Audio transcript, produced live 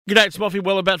G'day, it's Moffy.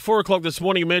 Well, about 4 o'clock this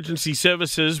morning, emergency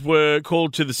services were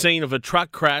called to the scene of a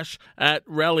truck crash at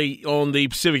Raleigh on the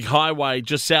Pacific Highway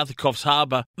just south of Coffs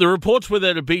Harbour. The reports were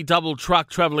that a B-double truck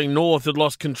travelling north had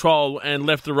lost control and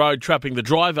left the road, trapping the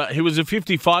driver. He was a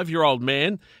 55-year-old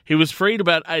man. He was freed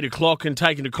about 8 o'clock and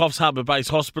taken to Coffs Harbour Base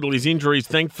Hospital. His injuries,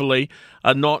 thankfully,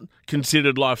 are not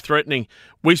considered life-threatening.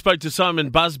 We spoke to Simon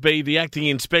Busby, the Acting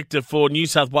Inspector for New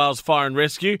South Wales Fire and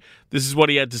Rescue. This is what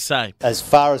he had to say. As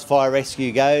far as fire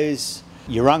rescue goes,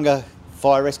 Urunga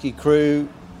Fire Rescue crew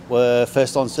were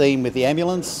first on scene with the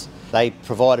ambulance. They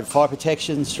provided fire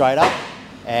protection straight up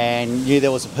and knew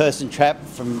there was a person trapped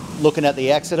from looking at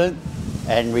the accident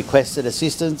and requested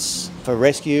assistance for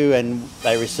rescue, and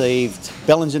they received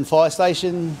Bellingen Fire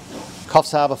Station,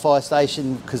 Coffs Harbour Fire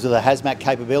Station because of the hazmat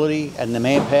capability and the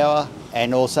manpower,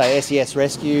 and also SES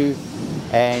Rescue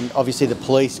and obviously the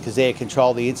police because they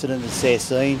control the incident. It's their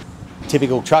scene.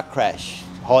 Typical truck crash,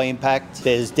 high impact,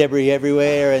 there's debris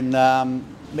everywhere, and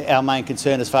our main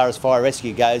concern as far as fire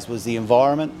rescue goes was the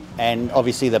environment and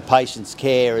obviously the patient's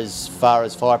care as far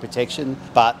as fire protection,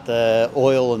 but the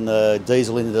oil and the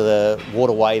diesel into the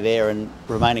waterway there and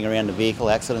remaining around the vehicle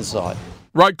accident site.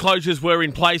 Road closures were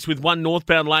in place with one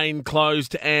northbound lane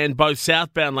closed and both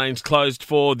southbound lanes closed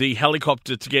for the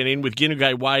helicopter to get in, with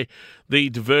Ginnegay Way the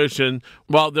diversion,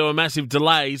 while there were massive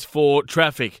delays for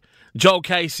traffic. Joel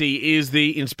Casey is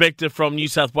the inspector from New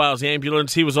South Wales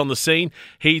Ambulance. He was on the scene.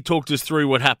 He talked us through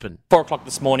what happened. 4 o'clock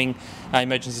this morning,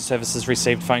 emergency services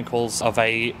received phone calls of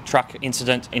a truck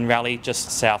incident in Raleigh, just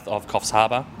south of Coffs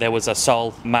Harbour. There was a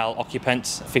sole male occupant,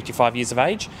 55 years of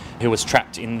age, who was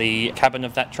trapped in the cabin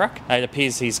of that truck. It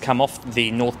appears he's come off the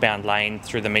northbound lane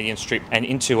through the median strip and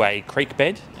into a creek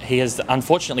bed. He has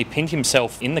unfortunately pinned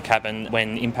himself in the cabin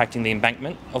when impacting the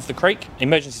embankment of the creek.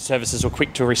 Emergency services were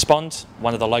quick to respond.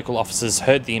 One of the local officers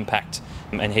heard the impact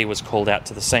and he was called out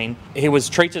to the scene. He was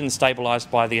treated and stabilised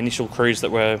by the initial crews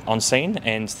that were on scene,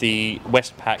 and the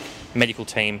Westpac medical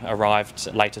team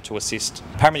arrived later to assist.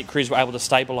 Paramedic crews were able to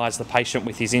stabilise the patient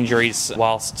with his injuries,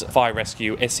 whilst Fire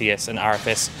Rescue, SES and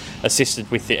RFS assisted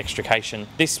with the extrication.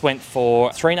 This went for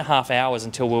 3.5 hours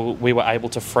until we were able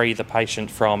to free the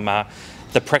patient from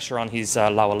the pressure on his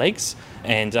lower legs,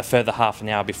 and a further half an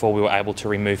hour before we were able to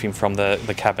remove him from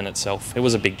the cabin itself. It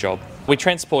was a big job. We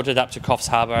transported up to Coffs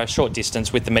Harbour a short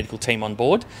distance with the medical team on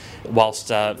board, whilst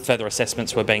further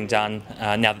assessments were being done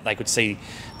now that they could see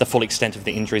the full extent of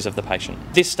the injuries of the patient.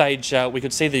 At this stage, we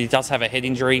could see that he does have a head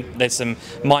injury. There's some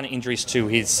minor injuries to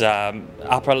his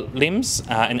upper limbs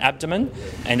and abdomen,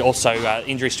 and also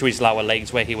injuries to his lower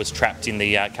legs where he was trapped in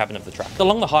the cabin of the truck.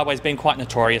 Along the highway has been quite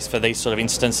notorious for these sort of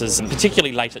instances,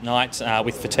 particularly late at night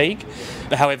with fatigue.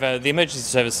 However, the emergency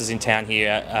services in town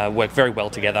here work very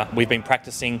well together. We've been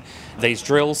practicing these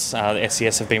drills. The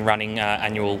SES have been running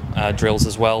annual drills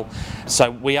as well.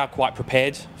 So we are quite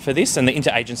prepared for this, and the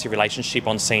interagency relationship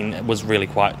on scene was really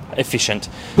quite efficient.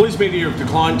 Police media have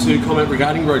declined to comment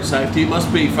regarding road safety. It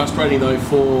must be frustrating though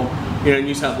for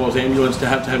New South Wales Ambulance to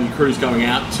have your crews going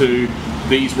out to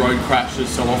these road crashes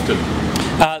so often.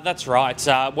 That's right.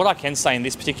 What I can say in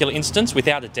this particular instance,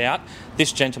 without a doubt,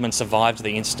 this gentleman survived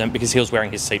the incident because he was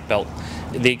wearing his seatbelt.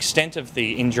 The extent of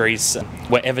the injuries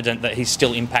were evident that he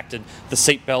still impacted the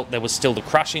seatbelt. There was still the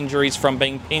crush injuries from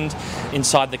being pinned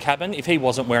inside the cabin. If he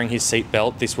wasn't wearing his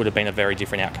seatbelt, this would have been a very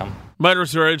different outcome.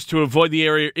 Motorists are urged to avoid the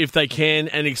area if they can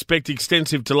and expect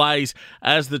extensive delays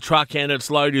as the truck and its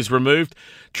load is removed.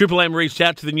 Triple M reached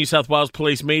out to the New South Wales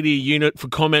Police Media Unit for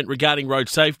comment regarding road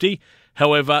safety.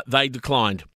 However, they declined.